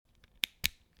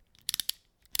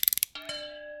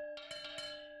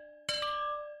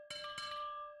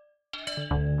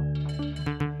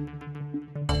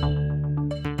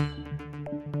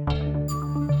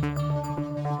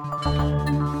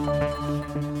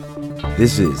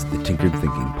This is the Tinkered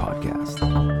Thinking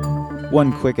Podcast.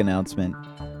 One quick announcement.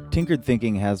 Tinkered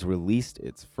Thinking has released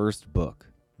its first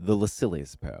book, The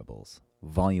Lucilius Parables,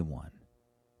 Volume 1.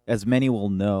 As many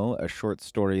will know, a short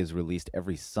story is released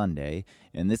every Sunday,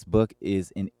 and this book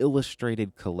is an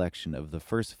illustrated collection of the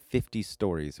first 50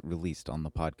 stories released on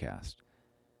the podcast.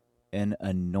 An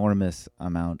enormous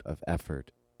amount of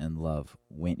effort and love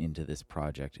went into this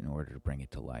project in order to bring it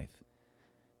to life.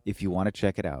 If you want to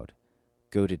check it out,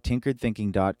 go to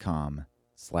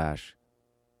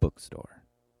tinkeredthinking.com/bookstore.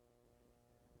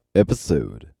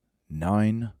 Episode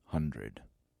 900.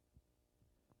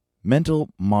 Mental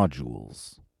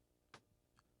Modules.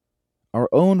 Our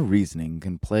own reasoning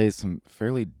can play some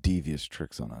fairly devious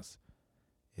tricks on us.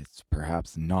 It's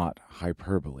perhaps not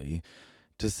hyperbole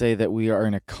to say that we are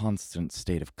in a constant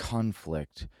state of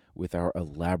conflict with our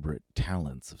elaborate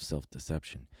talents of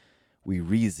self-deception. We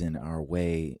reason our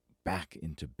way back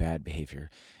into bad behavior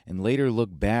and later look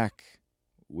back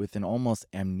with an almost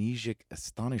amnesic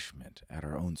astonishment at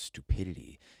our own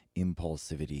stupidity,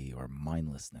 impulsivity, or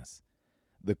mindlessness.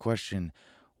 The question,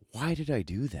 why did I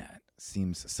do that,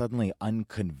 seems suddenly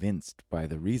unconvinced by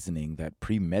the reasoning that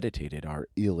premeditated our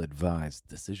ill-advised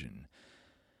decision.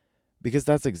 Because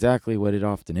that's exactly what it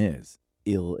often is,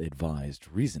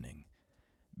 ill-advised reasoning.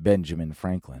 Benjamin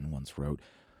Franklin once wrote,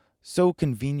 "So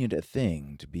convenient a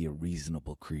thing to be a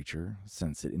reasonable creature,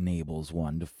 since it enables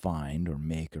one to find or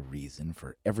make a reason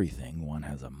for everything one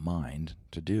has a mind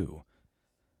to do."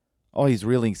 All he's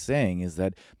really saying is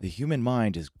that the human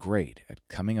mind is great at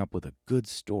coming up with a good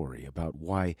story about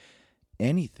why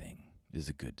anything is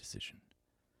a good decision.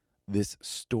 This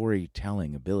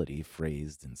storytelling ability,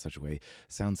 phrased in such a way,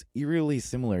 sounds eerily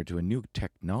similar to a new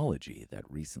technology that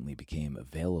recently became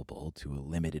available to a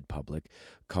limited public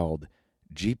called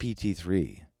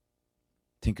GPT-3.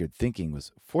 Tinkered Thinking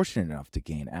was fortunate enough to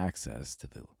gain access to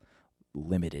the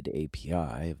limited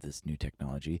API of this new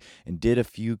technology and did a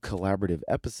few collaborative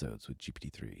episodes with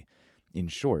GPT-3. In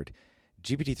short,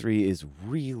 GPT-3 is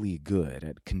really good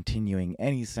at continuing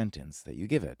any sentence that you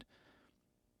give it.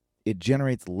 It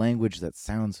generates language that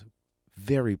sounds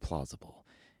very plausible,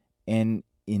 and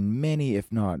in many,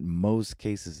 if not most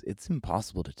cases, it's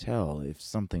impossible to tell if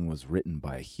something was written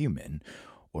by a human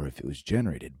or if it was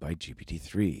generated by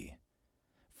GPT-3.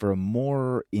 For a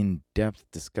more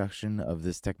in-depth discussion of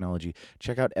this technology,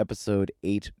 check out episode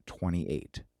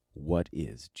 828, What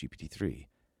is GPT-3?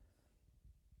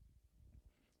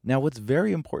 Now, what's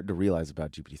very important to realize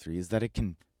about GPT-3 is that it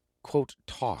can, quote,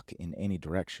 talk in any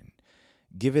direction.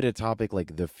 Give it a topic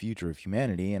like the future of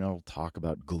humanity and it'll talk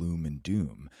about gloom and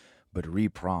doom, but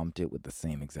reprompt it with the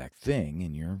same exact thing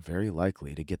and you're very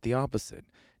likely to get the opposite.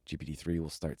 GPT-3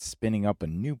 will start spinning up a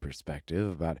new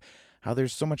perspective about how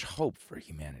there's so much hope for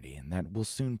humanity and that we'll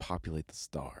soon populate the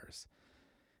stars.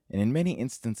 And in many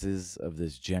instances of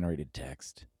this generated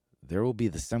text, there will be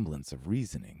the semblance of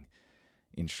reasoning.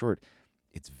 In short,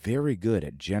 it's very good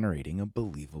at generating a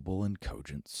believable and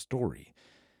cogent story.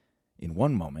 In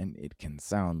one moment, it can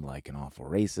sound like an awful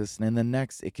racist, and in the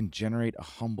next, it can generate a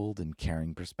humbled and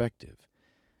caring perspective.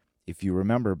 If you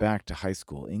remember back to high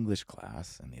school English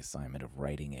class and the assignment of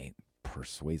writing a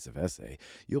persuasive essay,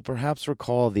 you'll perhaps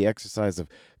recall the exercise of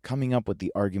coming up with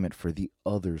the argument for the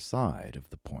other side of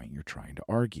the point you're trying to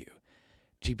argue.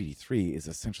 GPT-3 is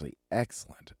essentially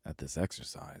excellent at this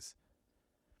exercise.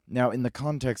 Now, in the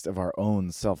context of our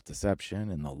own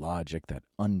self-deception and the logic that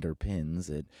underpins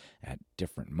it at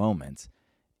different moments,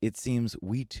 it seems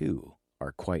we too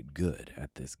are quite good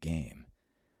at this game.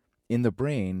 In the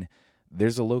brain,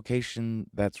 there's a location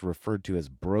that's referred to as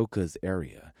Broca's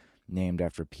area, named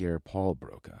after Pierre-Paul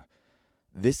Broca.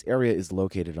 This area is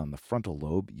located on the frontal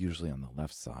lobe, usually on the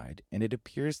left side, and it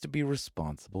appears to be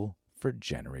responsible for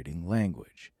generating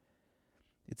language.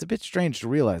 It's a bit strange to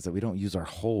realize that we don't use our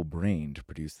whole brain to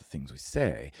produce the things we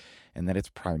say, and that it's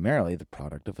primarily the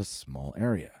product of a small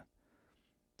area.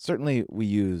 Certainly, we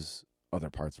use other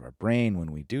parts of our brain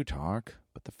when we do talk,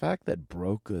 but the fact that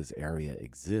Broca's area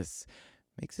exists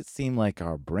makes it seem like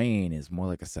our brain is more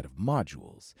like a set of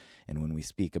modules, and when we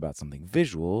speak about something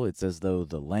visual, it's as though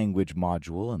the language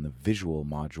module and the visual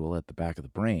module at the back of the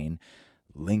brain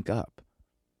link up.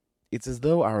 It's as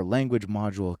though our language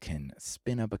module can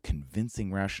spin up a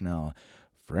convincing rationale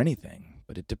for anything,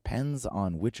 but it depends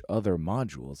on which other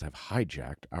modules have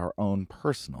hijacked our own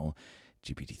personal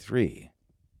GPT-3.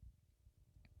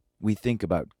 We think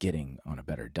about getting on a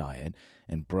better diet,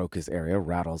 and Broca's area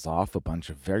rattles off a bunch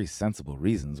of very sensible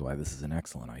reasons why this is an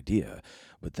excellent idea,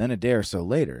 but then a day or so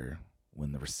later,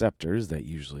 when the receptors that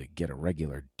usually get a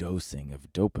regular dosing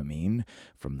of dopamine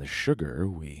from the sugar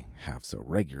we have so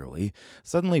regularly,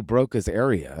 suddenly Broca's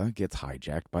area gets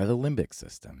hijacked by the limbic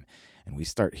system, and we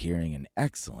start hearing an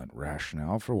excellent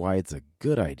rationale for why it's a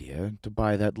good idea to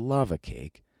buy that lava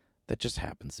cake that just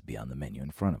happens to be on the menu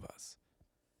in front of us.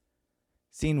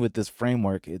 Seen with this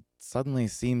framework, it suddenly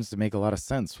seems to make a lot of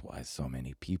sense why so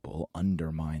many people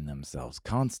undermine themselves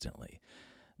constantly.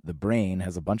 The brain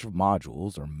has a bunch of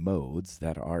modules or modes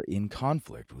that are in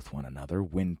conflict with one another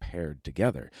when paired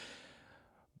together,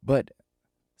 but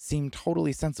seem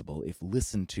totally sensible if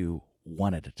listened to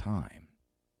one at a time.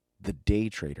 The day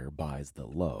trader buys the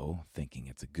low, thinking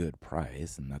it's a good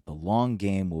price and that the long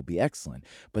game will be excellent,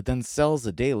 but then sells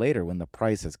a day later when the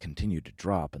price has continued to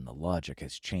drop and the logic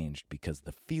has changed because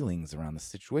the feelings around the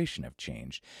situation have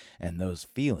changed, and those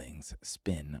feelings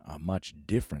spin a much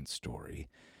different story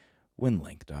when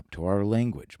linked up to our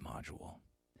language module.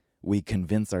 We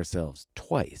convince ourselves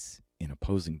twice in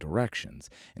opposing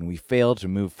directions, and we fail to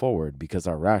move forward because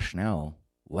our rationale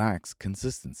lacks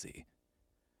consistency.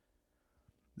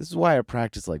 This is why a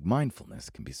practice like mindfulness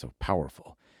can be so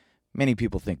powerful. Many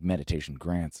people think meditation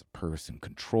grants a person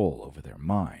control over their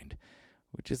mind,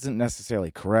 which isn't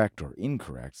necessarily correct or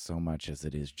incorrect so much as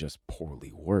it is just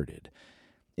poorly worded.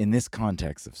 In this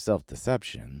context of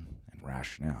self-deception and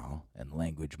rationale and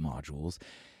language modules,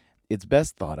 it's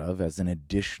best thought of as an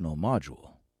additional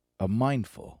module, a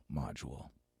mindful module.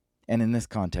 And in this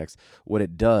context, what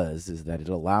it does is that it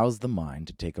allows the mind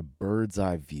to take a bird's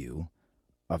eye view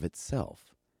of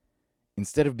itself.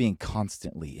 Instead of being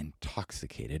constantly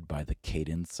intoxicated by the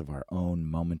cadence of our own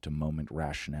moment-to-moment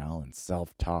rationale and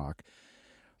self-talk,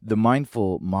 the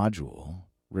mindful module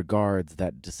regards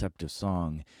that deceptive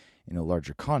song in a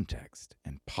larger context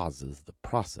and pauses the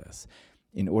process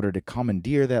in order to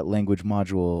commandeer that language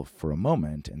module for a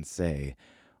moment and say,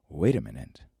 wait a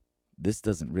minute, this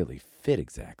doesn't really fit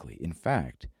exactly. In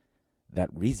fact, that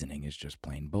reasoning is just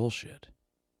plain bullshit.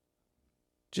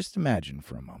 Just imagine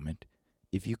for a moment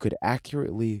if you could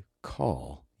accurately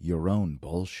call your own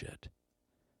bullshit.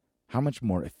 How much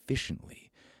more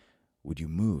efficiently would you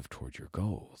move toward your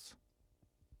goals?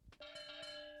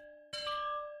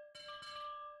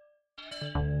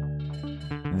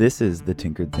 This is the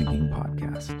Tinkered Thinking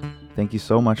Podcast. Thank you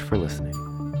so much for listening.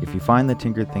 If you find the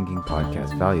Tinkered Thinking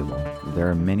Podcast valuable, there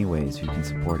are many ways you can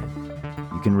support it.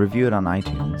 You can review it on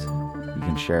iTunes. You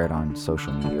can share it on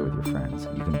social media with your friends.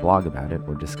 You can blog about it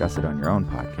or discuss it on your own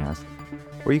podcast.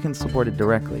 Or you can support it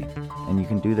directly, and you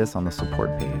can do this on the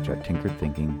support page at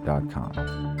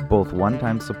tinkeredthinking.com. Both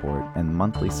one-time support and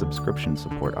monthly subscription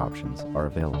support options are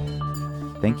available.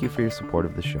 Thank you for your support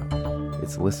of the show.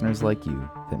 It's listeners like you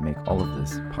that make all of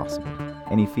this possible.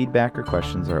 Any feedback or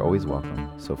questions are always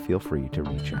welcome, so feel free to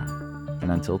reach out.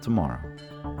 And until tomorrow,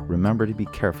 remember to be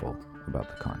careful about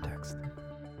the context.